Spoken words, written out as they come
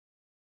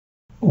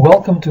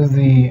Welcome to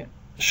the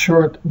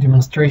short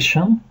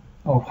demonstration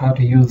of how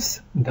to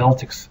use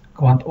Deltic's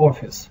Quant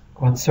Office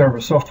Quant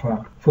Server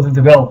software for the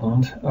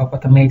development of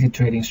automated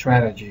trading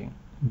strategy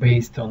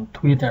based on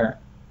Twitter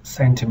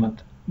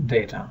sentiment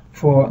data.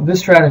 For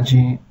this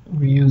strategy,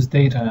 we use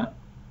data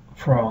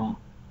from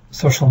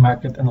social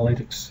market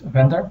analytics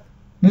vendor.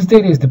 This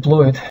data is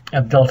deployed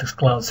at Deltic's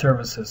cloud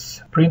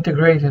services,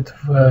 pre-integrated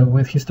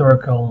with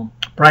historical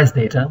price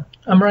data.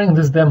 I'm running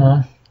this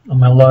demo on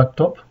my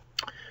laptop.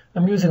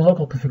 I'm using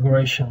local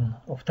configuration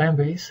of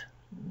Timebase.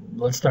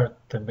 Let's start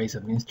Timebase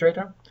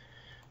administrator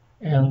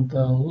and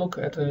look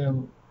at a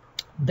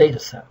data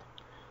set.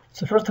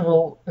 So first of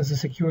all, as a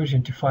security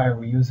identifier,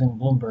 we're using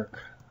Bloomberg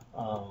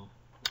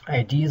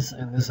IDs,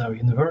 and this is our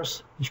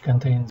universe, which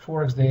contains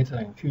Forex data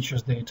and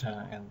futures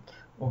data and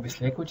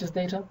obviously equities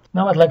data.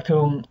 Now I'd like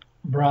to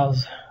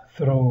browse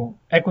through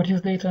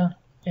equities data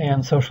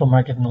and social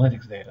market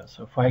analytics data.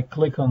 So if I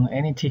click on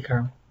any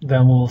ticker,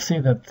 then we'll see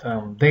that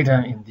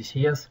data in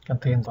DCS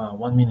contains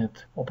 1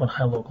 minute open,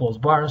 high, low, close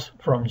bars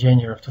from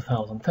January of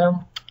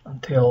 2010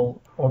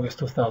 until August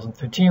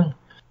 2013.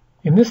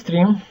 In this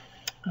stream,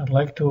 I'd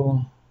like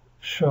to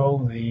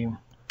show the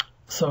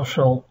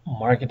social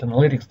market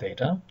analytics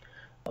data.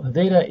 The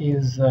data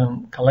is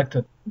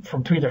collected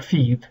from Twitter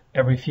feed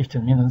every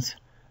 15 minutes.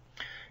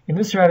 In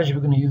this strategy,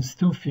 we're going to use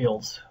two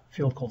fields, a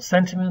field called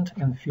sentiment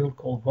and a field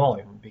called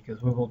volume,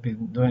 because we will be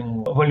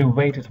doing volume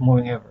weighted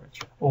moving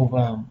average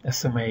over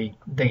SMA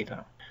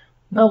data.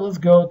 Now let's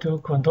go to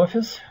Quant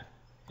Office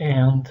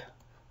and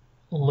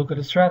look at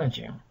the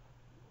strategy.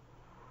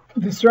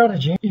 This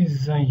strategy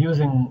is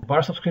using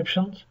bar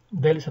subscriptions,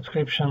 daily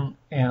subscription,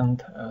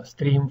 and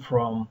stream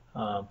from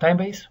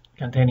Timebase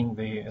containing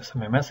the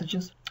SMA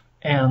messages.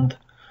 And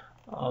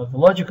the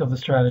logic of the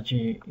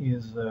strategy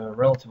is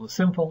relatively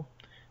simple.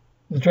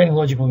 The trading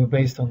logic will be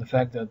based on the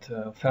fact that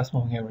fast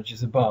moving average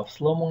is above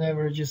slow moving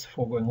averages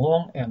for going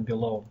long and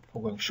below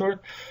for going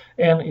short,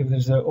 and if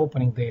there's an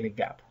opening daily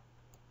gap.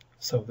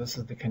 So this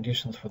is the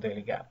conditions for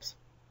daily gaps.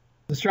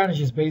 The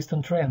strategy is based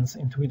on trends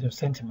in Twitter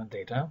sentiment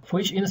data. For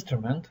each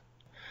instrument,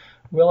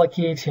 we're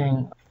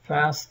allocating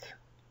fast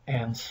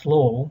and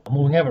slow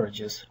moving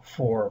averages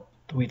for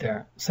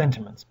Twitter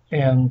sentiments.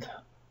 And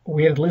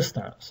we add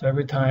listener, so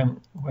every time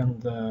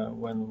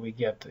when we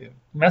get a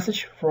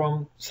message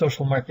from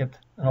social market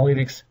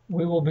analytics,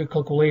 we will be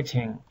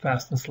calculating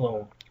fast and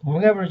slow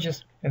moving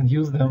averages and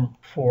use them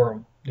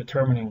for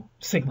determining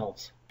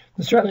signals.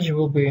 The strategy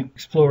will be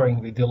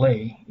exploring the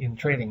delay in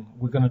trading.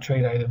 We're going to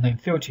trade either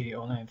 9:30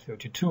 or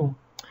 9:32.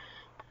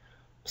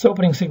 So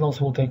opening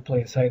signals will take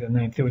place either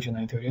 9:30,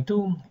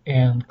 9:32,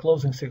 and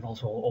closing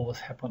signals will always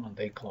happen on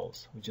day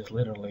close, which is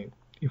literally,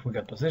 if we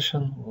get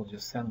position, we'll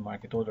just send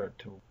market order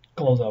to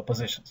close our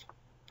positions.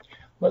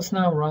 Let's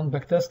now run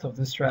backtest of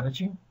this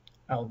strategy.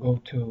 I'll go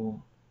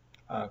to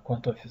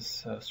Quant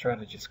Office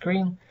strategy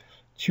screen,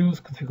 choose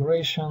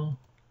configuration,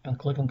 and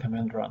click on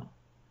command run.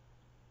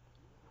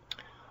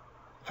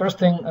 First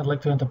thing, I'd like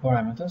to enter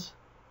parameters.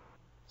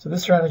 So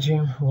this strategy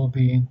will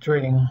be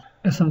trading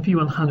S&P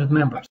 100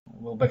 members.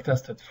 We'll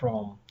backtest it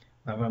from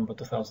November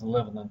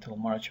 2011 until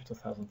March of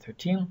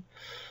 2013.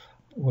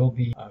 We'll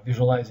be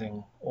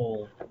visualizing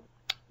all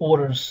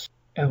orders,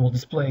 and we'll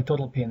display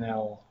total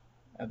P&L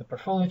at the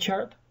portfolio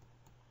chart.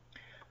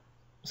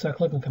 So I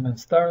click on command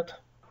start.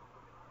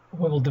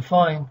 We will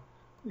define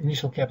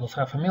initial capital is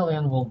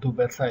 $500,000. We'll do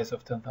bet size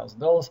of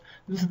 $10,000.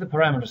 This is the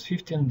parameters,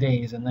 15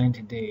 days and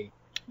 90-day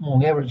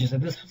moving averages.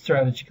 At this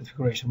strategy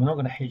configuration, we're not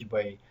going to hedge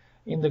by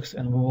index,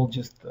 and we will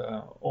just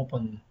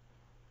open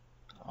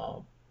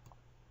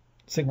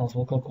signals.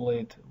 We'll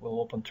calculate, we'll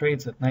open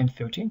trades at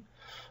 9:30.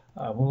 We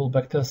will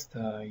backtest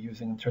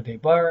using intraday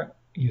bar,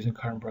 using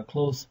current bar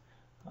close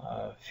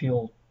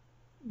field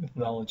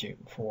methodology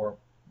for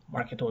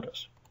market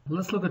orders.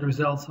 Let's look at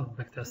results of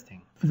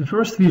backtesting. The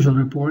first visual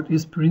report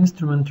is per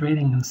instrument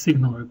trading and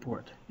signal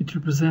report. It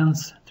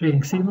represents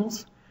trading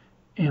signals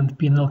and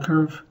P&L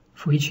curve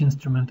for each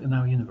instrument in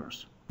our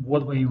universe.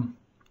 What we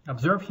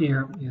observe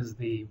here is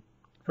the,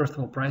 first of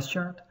all, price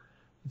chart.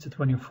 It's a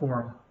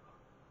 24-hour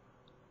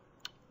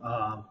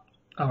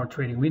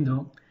trading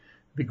window.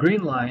 The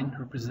green line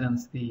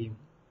represents the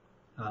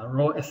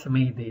raw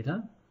SMA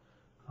data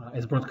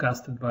as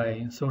broadcasted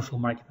by social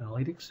market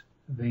analytics.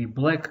 The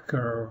black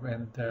curve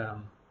and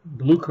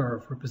blue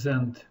curve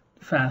represent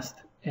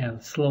fast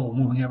and slow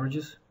moving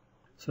averages.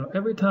 So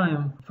every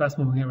time fast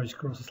moving average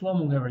crosses slow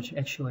moving average,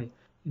 actually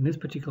in this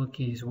particular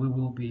case we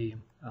will be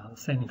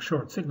sending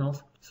short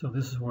signals. So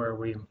this is where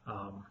we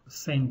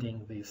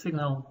sending the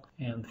signal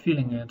and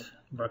filling it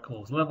bar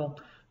close level.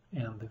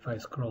 And if I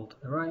scroll to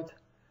the right,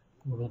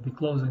 we will be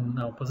closing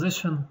our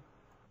position,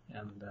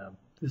 and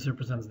this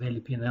represents daily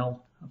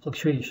P&L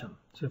fluctuation.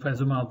 So if I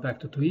zoom out back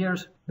to 2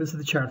 years, this is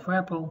the chart for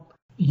Apple.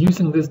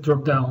 Using this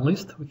drop-down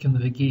list, we can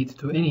navigate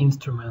to any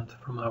instrument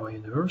from our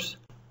universe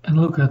and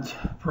look at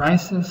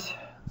prices,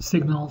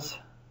 signals,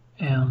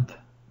 and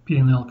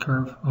P&L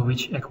curve of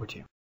each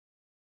equity.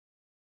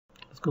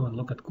 Let's go and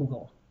look at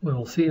Google. We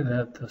will see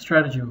that the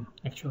strategy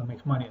actually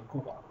makes money in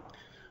Google.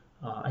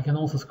 I can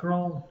also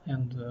scroll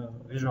and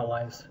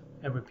visualize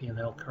every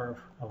P&L curve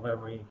of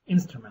every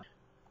instrument.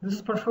 This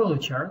is portfolio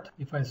chart.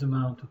 If I zoom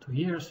out to 2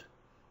 years,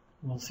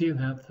 we'll see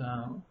that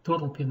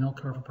total P&L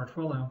curve of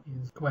portfolio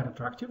is quite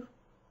attractive.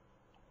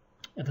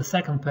 At the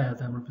second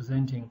path, I'm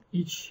representing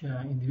each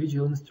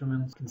individual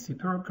instrument. You can see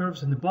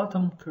curves in the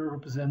bottom. Curve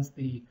represents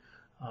the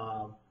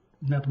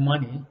net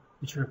money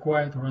which are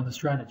required to run the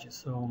strategy.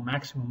 So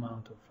maximum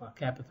amount of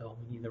capital,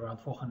 we need around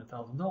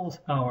 $400,000.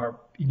 Our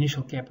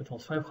initial capital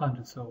is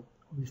 500, so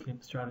obviously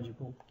the strategy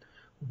will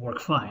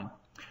work fine.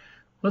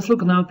 Let's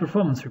look now at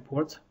performance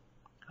reports.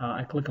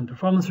 I click on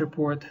performance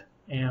report,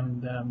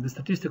 and the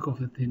statistic of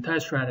the entire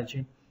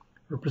strategy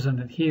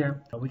represented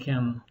here. We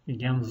can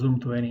again zoom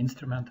to any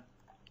instrument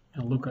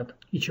and look at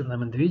each of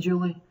them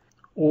individually,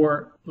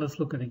 or let's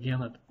look at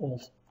again at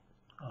all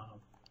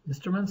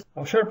instruments.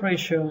 Our Sharpe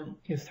ratio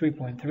is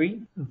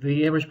 3.3,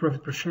 the average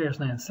profit per share is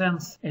 9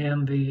 cents,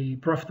 and the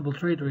profitable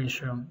trade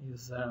ratio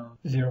is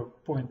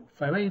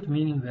 0.58,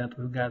 meaning that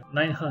we've got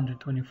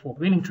 924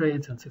 winning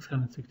trades and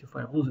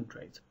 665 losing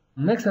trades.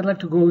 Next, I'd like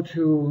to go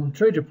to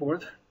trade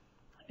report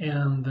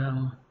and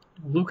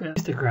look at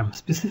histogram.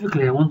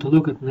 Specifically, I want to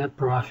look at net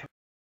profit.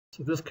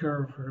 So this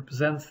curve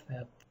represents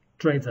that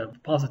trades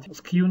have positive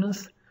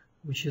skewness,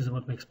 which is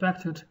what we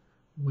expected,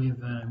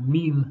 with a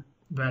mean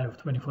value of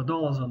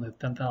 $24 on the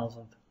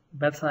 10,000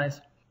 bet size.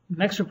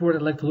 Next report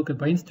I'd like to look at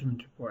by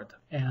instrument report,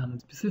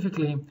 and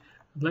specifically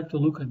I'd like to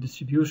look at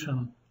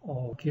distribution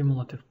of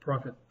cumulative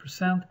profit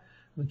percent.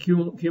 The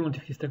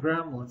cumulative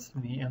histogram lets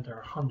me enter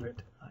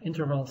 100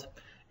 intervals,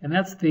 and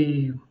that's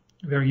the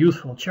very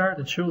useful chart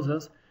that shows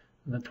us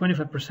that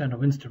 25%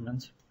 of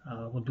instruments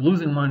will be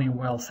losing money,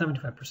 while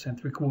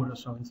 75%,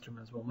 3/4 of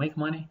instruments will make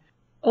money.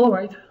 All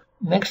right.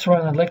 Next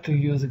run, I'd like to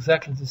use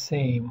exactly the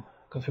same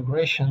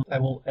configuration. I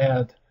will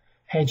add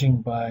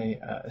hedging by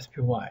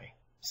SPY.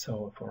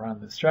 So if I run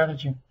this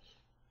strategy,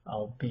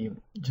 I'll be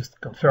just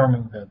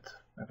confirming that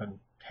I can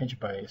hedge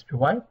by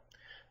SPY,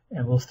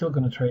 and we're still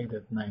going to trade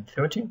at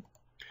 9:30.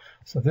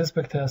 So this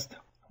backtest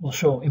will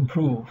show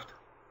improved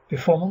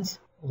performance.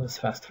 Let's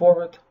fast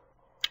forward.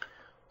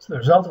 So the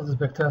result of this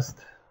backtest,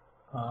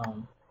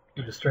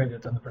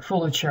 illustrated on the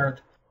portfolio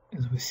chart,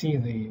 is we see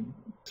the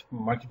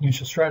market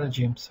neutral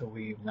strategy. So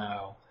we're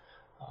now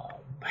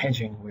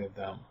hedging with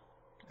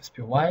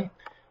SPY,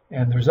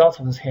 and the results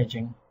of this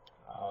hedging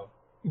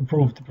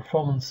improved the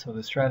performance of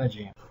the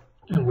strategy.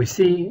 And we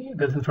see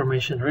that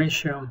information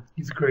ratio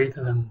is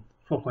greater than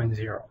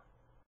 4.0.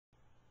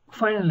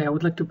 Finally, I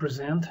would like to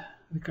present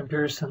the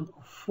comparison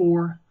of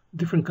 4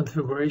 different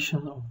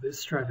configurations of this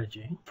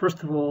strategy.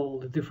 First of all,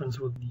 the difference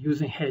with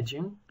using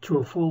hedging, true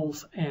or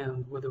false,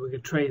 and whether we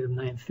could trade at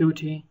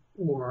 9:30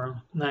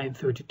 or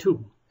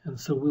 9:32. And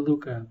so we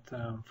look at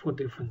 4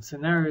 different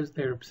scenarios.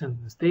 They represent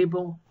in this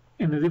table.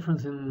 And the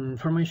difference in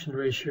information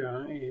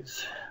ratio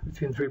is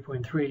between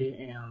 3.3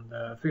 and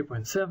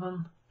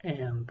 3.7,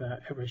 and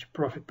average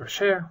profit per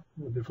share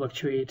will be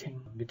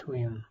fluctuating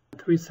between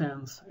 3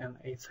 cents and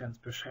 8 cents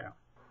per share.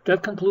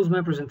 That concludes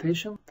my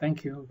presentation.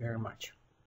 Thank you very much.